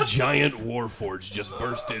 Some giant warforged just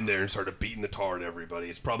burst in there and started beating the tar at everybody.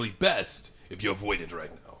 It's probably best if you avoid it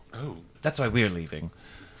right now. Oh, That's why we're leaving.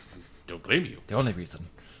 don't blame you. The only reason.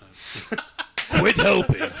 Quit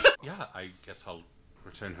helping. Yeah, I guess I'll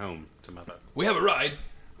return home to Mother. We have a ride.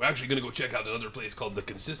 We're actually going to go check out another place called the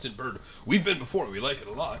Consistent Bird. We've been before. We like it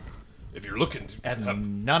a lot. If you're looking to And have,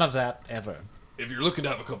 none of that ever. if you're looking to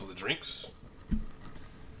have a couple of drinks,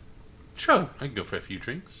 Sure, I can go for a few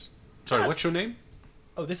drinks. Sorry, what's your name?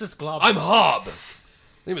 Oh, this is Glob. I'm Hob. My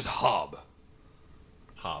name is Hob,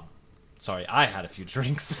 Hob. Sorry, I had a few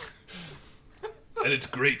drinks. and it's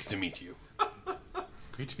great to meet you.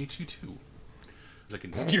 Great to meet you too. Like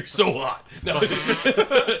a You're so hot. No,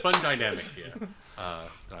 fun dynamic here.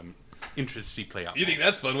 That I'm interested to see play out. you think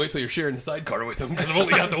that's fun? Wait till you're sharing the sidecar with him, because I've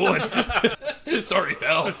only got the one. Sorry,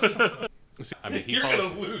 pal. I mean, he You're follows.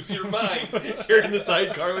 gonna lose your mind sharing the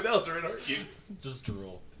sidecar with Eldarin, aren't you? Just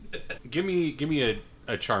drool. Give me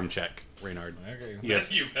a charm check, Reynard. Okay. You have,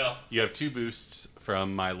 That's you, pal. you have 2 boosts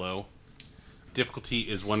from Milo. Difficulty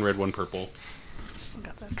is 1 red, 1 purple. Still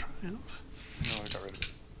got that triumph. No, I got rid of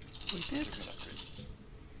it. We did.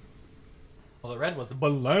 Well, the red was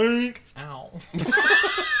blank. Ow.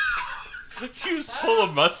 You just pull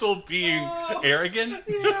a muscle being arrogant?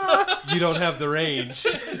 You don't have the range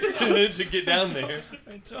to get down there.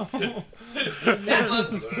 I don't.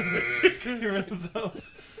 Get rid of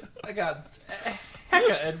those. I got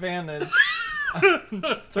hecka advantage.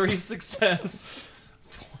 3 success.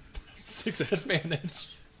 6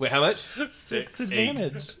 advantage. Wait, how much? 6,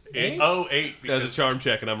 advantage. 8. Oh, 8. That was a Because, charm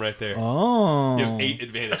check, and I'm right there. Oh. You have 8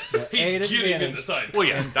 advantage. He's 8 getting in advantage. the side. well,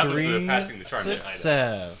 yeah, that was the 3 passing the charm check.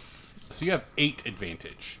 success. So you have 8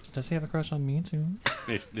 advantage. Does he have a crush on me too?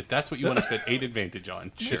 If that's what you want to spend 8 advantage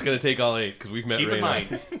on, sure. It's going to take all 8 because we've met Keep in Raynor.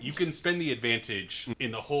 mind, you can spend the advantage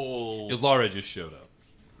in the whole... Laura just showed up.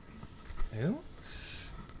 Who?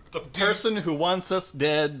 The person who wants us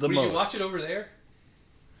dead the Were most. you watching over there?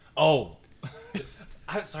 Oh.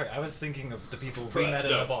 I'm sorry, I was thinking of the people we met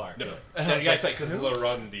in a bar. No. And I Yeah, was yeah, like, it's because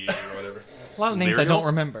Laurandi or whatever. a lot of names I Lyrial? don't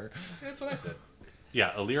remember. That's what I said.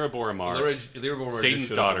 Yeah, Alira Boromar, Satan's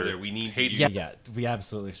Satan's daughter. We need hates to use Yeah, we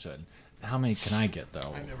absolutely should. How many can I get,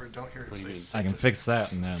 though? I never don't hear him What do you say mean? I can fix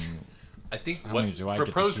that, and then... I think How many do I get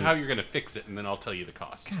to propose keep? how you're going to fix it, and then I'll tell you the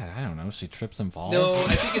cost. God, I don't know. She trips and falls. No, I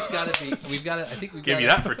think it's got to be. We've got to. I think we've Give got you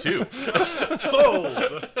that for 2.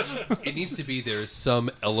 Sold! It needs to be there's some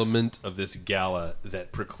element of this gala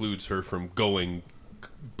that precludes her from going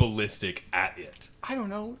ballistic at it. I don't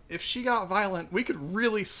know. If she got violent, we could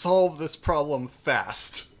really solve this problem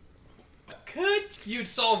fast. You'd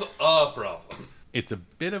solve a problem. It's a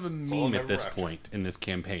bit of a meme at this point in this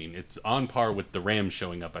campaign. It's on par with the Ram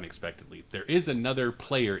showing up unexpectedly. There is another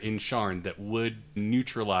player in Sharn that would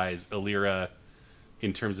neutralize Alira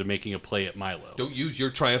in terms of making a play at Milo. Don't use your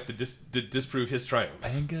triumph to disprove his triumph. I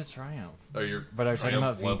didn't get a triumph. Or your But are you talking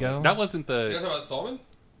about triumph Vigo? level. That wasn't You're the. talking about Solomon?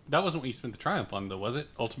 That wasn't what you spent the triumph on, though, was it?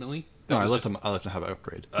 Ultimately, No, That I was let just- them. I let them have an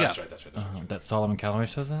upgrade. That's right. That's right. That's right. That Solomon Calloway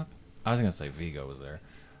shows up? I was going to say Vigo was there.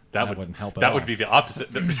 That That wouldn't help at That all. would be the opposite.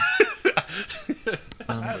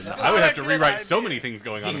 I would have to rewrite so many things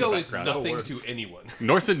going on in Vigo the is background. nothing to anyone.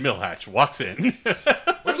 Norson Millhatch walks in. Where's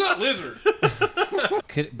that lizard?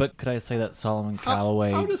 Could I say that Solomon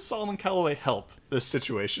Calloway... How does Solomon Calloway help this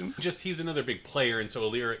situation? Just he's another big player, and so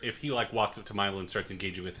Alira, if he like walks up to Milo and starts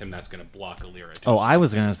engaging with him, that's going to block Alira. Oh, I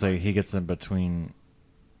was going to say he gets in between...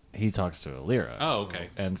 He talks to Alira. Oh, okay.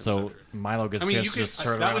 And so Milo gets I mean, chance you to could. just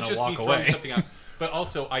turn That around would and just be walk throwing away. something out. But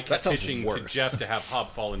also, I That kept sounds pitching to worse. Jeff to have Hob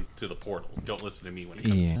fall into the portal. Don't listen to me when it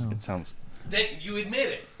comes Yeah. to this. It sounds. Then you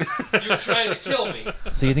admit it. You're trying to kill me.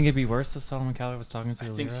 So you think it'd be worse if Solomon Calloway was talking to I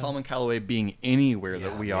Alira? think Solomon Calloway being anywhere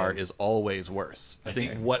that we are is always worse. I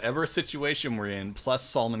think whatever situation we're in, plus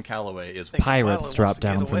Solomon Calloway is. Pirates Milo drop wants to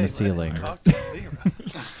down get from away, the let him ceiling. talk to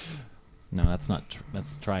Alira. No, that's not.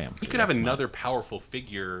 That's Triumph. You could have another powerful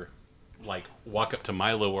figure, like walk up to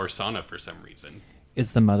Milo or Sana for some reason.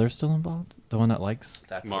 Is the mother still involved? The one that likes?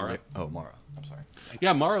 That's Mara. Mara. I'm sorry.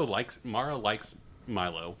 Yeah, Mara likes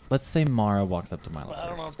Milo. Let's say Mara walks up to Milo. I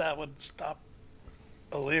don't know if that would stop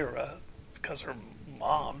Alira. It's because her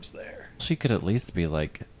mom's there. She could at least be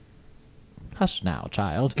like, "Hush now,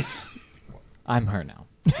 child. I'm her now."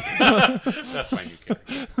 That's my new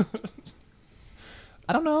character.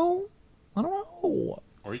 I don't know.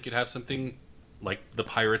 Or you could have something like the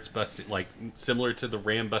pirates busting, like similar to the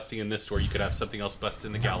ram busting in this store. You could have something else bust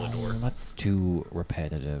in the Galador. That's too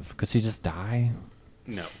repetitive. Could she just die?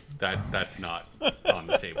 No, that's not on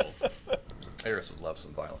the table. Eris would love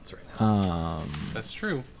some violence right now. That's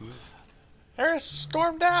true. Eris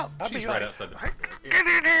stormed out. I'd She's be right like, outside the front door. get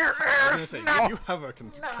in here, I Eris. was gonna say, you have a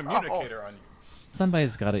communicator on you.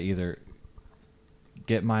 Somebody's got to either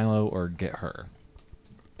get Milo or get her.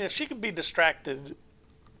 If she could be distracted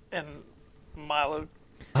and Milo,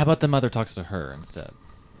 How about the mother talks to her instead?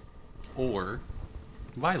 Or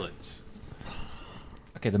violence.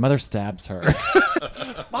 Okay, the mother stabs her.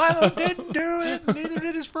 Milo didn't do it, neither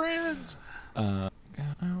did his friends. I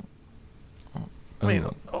mean,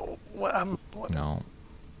 what? No.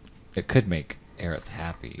 It could make Eris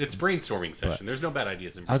happy. It's brainstorming session. There's no bad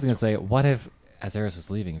ideas in brainstorming. I was going to say, what if, as Eris was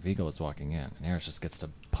leaving, Vigo was walking in, and Eris just gets to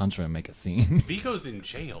punch him and make a scene? Vigo's in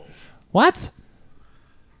jail. What?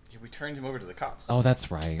 We turned him over to the cops. Oh,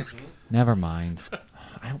 that's right. Never mind.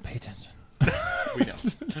 I don't pay attention. We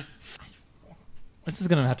don't.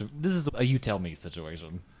 This is a you tell me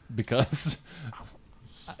situation. Because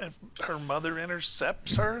If her mother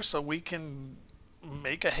intercepts her, so we can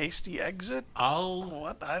make a hasty exit.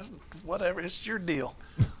 Whatever. It's your deal.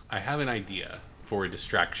 I have an idea for a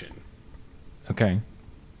distraction, okay.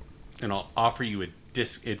 and I'll offer you a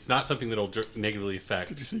it's not something that'll negatively affect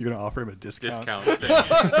Did you say you're gonna offer him a discount?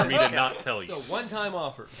 for me to not tell you. It's a one-time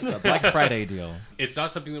offer. It's a Black Friday deal. It's not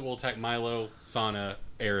something that will attack Milo, Sana,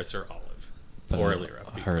 Eris, or Olive, But or it'll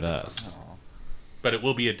Alira. hurt us. But it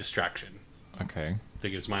will be a distraction Okay. that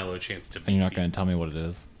gives Milo a chance to. And you're not going to tell me what it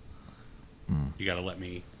is? You got to let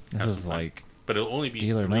me. This have is some fun. like, But it'll only be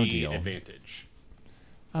deal or 3 no deal. advantage.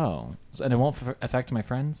 oh. And it won't affect my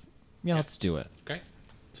friends? Yeah, let's do it. Okay,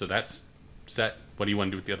 so that's set. What do you want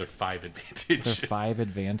to do with the other 5 For advantage? 5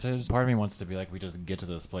 advantage, part of me wants to be like, we just get to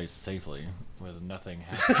this place safely with nothing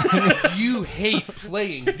happening. You hate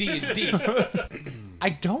playing D&D. I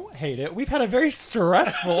don't hate it. We've had a very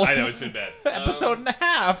stressful I know it's been bad. episode and a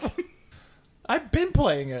half. I've been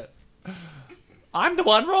playing it. I'm the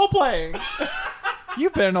one role-playing.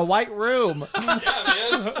 You've been in a white room.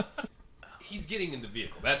 Yeah, man. He's getting in the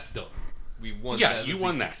vehicle. That's done. We won Yeah, that. you as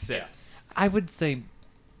won a that. success. I would say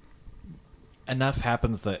enough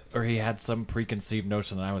happens that, or he had some preconceived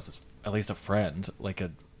notion that I was at least a friend. Like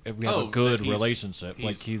we have a good that he's- relationship.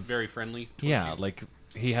 Like he's very friendly. towards yeah, you. like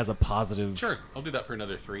he has a positive Sure, I'll do that for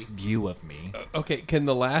another 3. view of me. Okay, can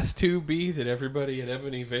the last 2 be that everybody at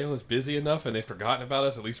Ebony Vale is busy enough and they've forgotten about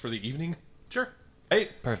us, at least for the evening? Sure. Hey,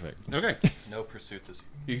 Perfect. Okay. No pursuit this.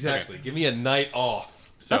 exactly. Give me a night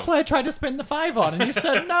off. So, That's what I tried to spend the 5 on, and you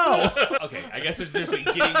said no. Okay, I guess there's a difference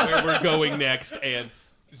between getting where we're going next and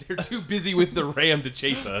they're too busy with the ram to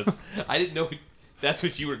chase us. I didn't know that's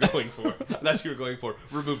what you were going for. I thought you were going for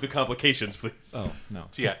remove the complications, please. Oh no.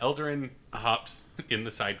 So yeah, Eldarin hops in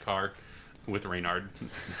the sidecar with Reynard.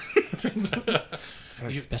 It's a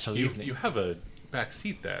very special you, evening. you have a back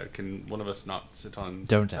seat there. Can one of us not sit on?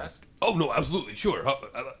 Don't ask. Oh, no, absolutely, sure.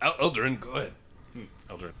 Eldarin, go ahead.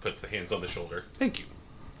 Eldarin puts the hands on the shoulder. Thank you.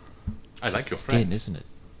 I like your skin, friend. isn't it?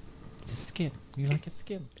 It's a skin. You like a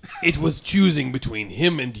skin. It was choosing between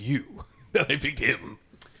him and you. I picked him.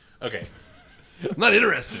 Okay. I'm not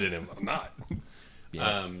interested in him. I'm not.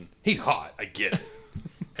 Yeah. He's hot. I get it.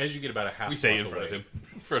 As you get about a half We say block in front of away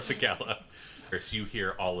him. from the gala, first you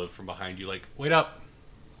hear Olive from behind you, like, "Wait up!"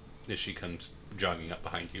 As she comes jogging up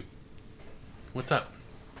behind you. What's up?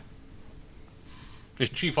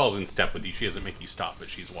 She falls in step with you. She doesn't make you stop, but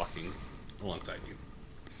she's walking alongside you.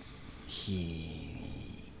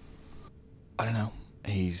 I don't know.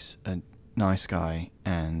 He's a nice guy,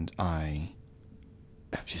 and I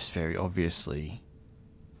have just very obviously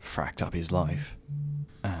fracked up his life,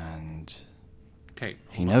 and Okay.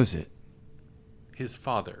 he knows it. His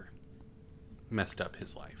father messed up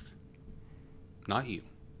his life. Not you.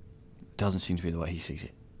 Doesn't seem to be the way he sees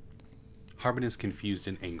it. Harbin is confused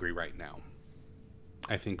and angry right now.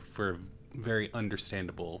 I think for very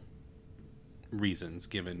understandable reasons,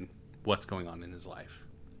 given what's going on in his life.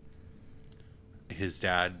 His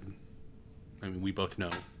dad, I mean, we both know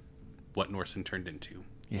what Norson turned into.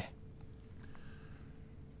 Yeah.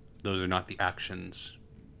 Those are not the actions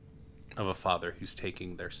of a father who's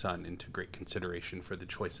taking their son into great consideration for the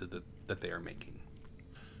choices that they are making.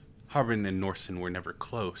 Harbin and Norson were never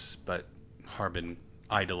close, but Harbin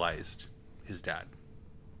idolized his dad.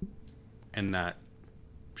 And that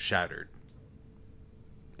shattered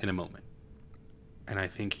in a moment. And I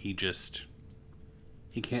think he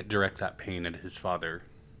can't direct that pain at his father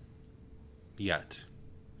yet.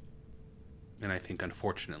 And I think,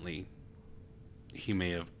 unfortunately, he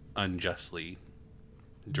may have unjustly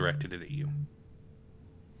directed it at you.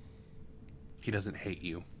 He doesn't hate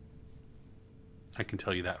you. I can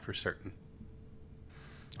tell you that for certain.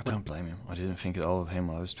 I don't blame him. I didn't think at all of him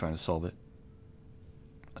when I was trying to solve it.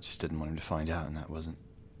 I just didn't want him to find out, and that wasn't.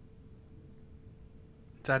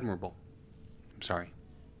 It's admirable. I'm sorry.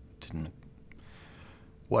 Didn't.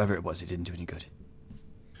 Whatever it was, it didn't do any good.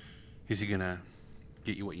 Is he gonna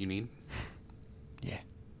get you what you need? Yeah,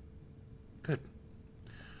 Good.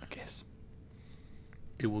 I guess.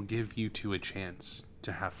 It will give you two a chance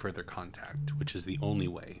to have further contact, which is the only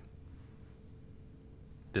way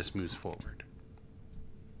this moves forward.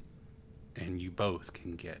 And you both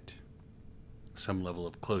can get some level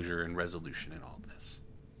of closure and resolution in all this.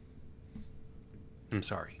 I'm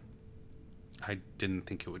sorry. I didn't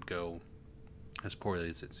think it would go as poorly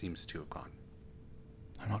as it seems to have gone.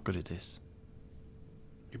 I'm not good at this.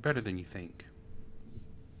 You're better than you think.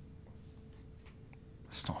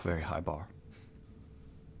 It's not a very high bar.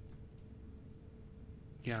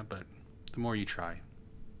 Yeah, but the more you try,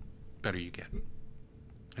 better you get.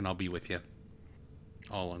 And I'll be with you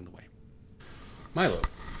all along the way. Milo,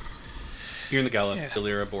 you're in the gala. Yeah.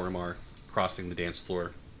 Delira Boromar crossing the dance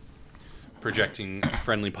floor, projecting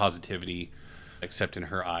friendly positivity, except in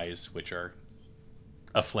her eyes, which are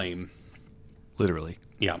aflame. Literally.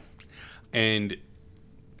 Yeah. And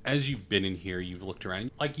as you've been in here, you've looked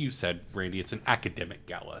around. Like you said, Randy, it's an academic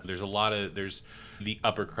gala. There's the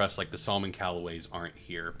upper crust, like the Salmon Callaways aren't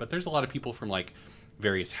here, but there's a lot of people from like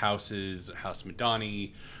various houses, House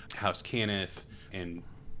Madani, House Cannith, and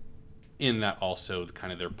in that also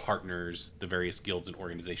kind of their partners, the various guilds and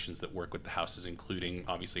organizations that work with the houses, including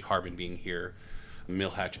obviously Harbin being here,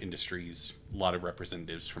 Millhatch Industries, a lot of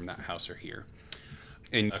representatives from that house are here.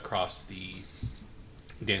 And across the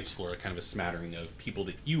dance floor, kind of a smattering of people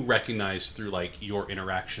that you recognize through like your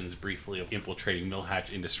interactions briefly of infiltrating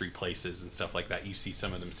Millhatch Industry places and stuff like that. You see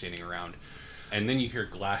some of them standing around. And then you hear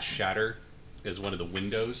glass shatter as one of the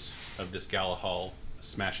windows of this gala hall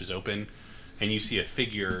smashes open, and you see a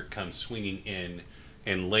figure come swinging in,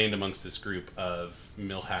 and land amongst this group of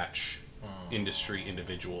Millhatch industry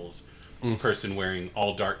individuals. Person wearing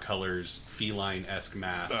all dark colors, feline-esque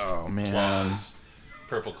mask, claws,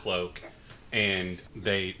 purple cloak, and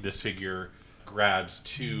this figure grabs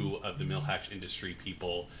two of the Millhatch industry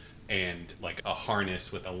people, and like a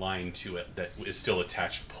harness with a line to it that is still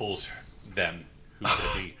attached pulls them, who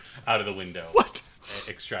could be, out of the window. What?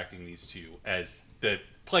 Extracting these two as the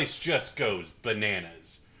place just goes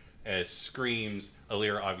bananas. As screams,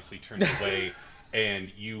 Alira obviously turns away,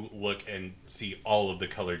 and you look and see all of the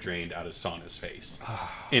color drained out of Sana's face.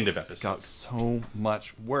 End of episode. Got so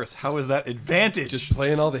much worse. How is that advantage? Just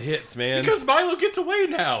playing all the hits, man. Because Milo gets away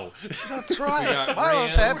now. That's right. got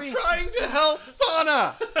Milo's Ram. happy. trying to help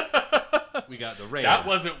Sana. We got the Ram. That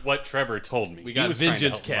wasn't what Trevor told me. We He got was trying to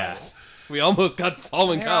Vengeance help Cat. Milo. We almost got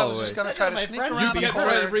Solomon Here, I was Calloway. just going to try to sneak friends around the kept corner,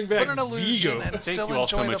 trying to bring back put an illusion, Vigo. and Thank still you all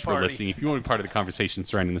so enjoy the much for party. listening. If you want to be part of the conversation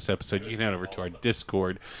surrounding this episode, you can head over to our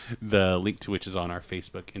Discord, the link to which is on our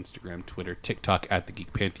Facebook, Instagram, Twitter, TikTok at The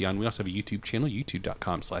Geek Pantheon. We also have a YouTube channel,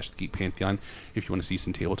 youtube.com/The Geek Pantheon, if you want to see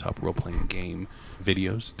some tabletop role-playing game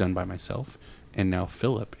videos done by myself. And now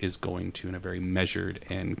Philip is going to, in a very measured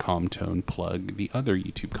and calm tone, plug the other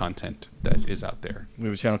YouTube content that is out there. We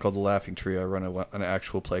have a channel called The Laughing Tree. I run an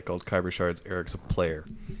actual play called Kyber Shards. Eric's a player.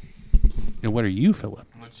 And what are you, Philip?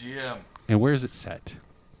 I'm a GM. And where is it set?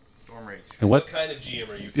 Storm Rage. And What what, kind of GM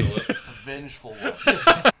are you, Philip? A vengeful one.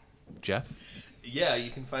 Jeff? Yeah,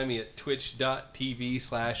 you can find me at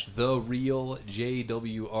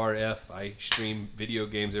twitch.tv/TheRealJWRF. I stream video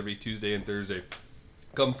games every Tuesday and Thursday.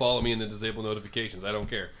 Come follow me and then disable notifications. I don't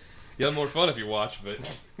care. You'll have more fun if you watch, but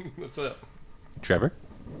what's up? Trevor?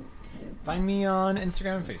 Find me on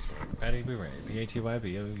Instagram and Facebook. Patty Bourey.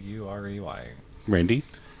 PATYBOUREY. Randy?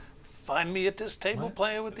 Find me at this table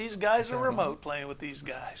playing with these guys or remote playing with these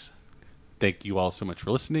guys. Thank you all so much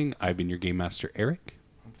for listening. I've been your Game Master, Eric.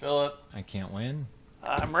 I'm Philip. I can't win.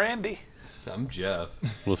 I'm Randy. I'm Jeff.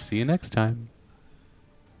 We'll see you next time.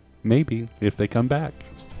 Maybe, if they come back.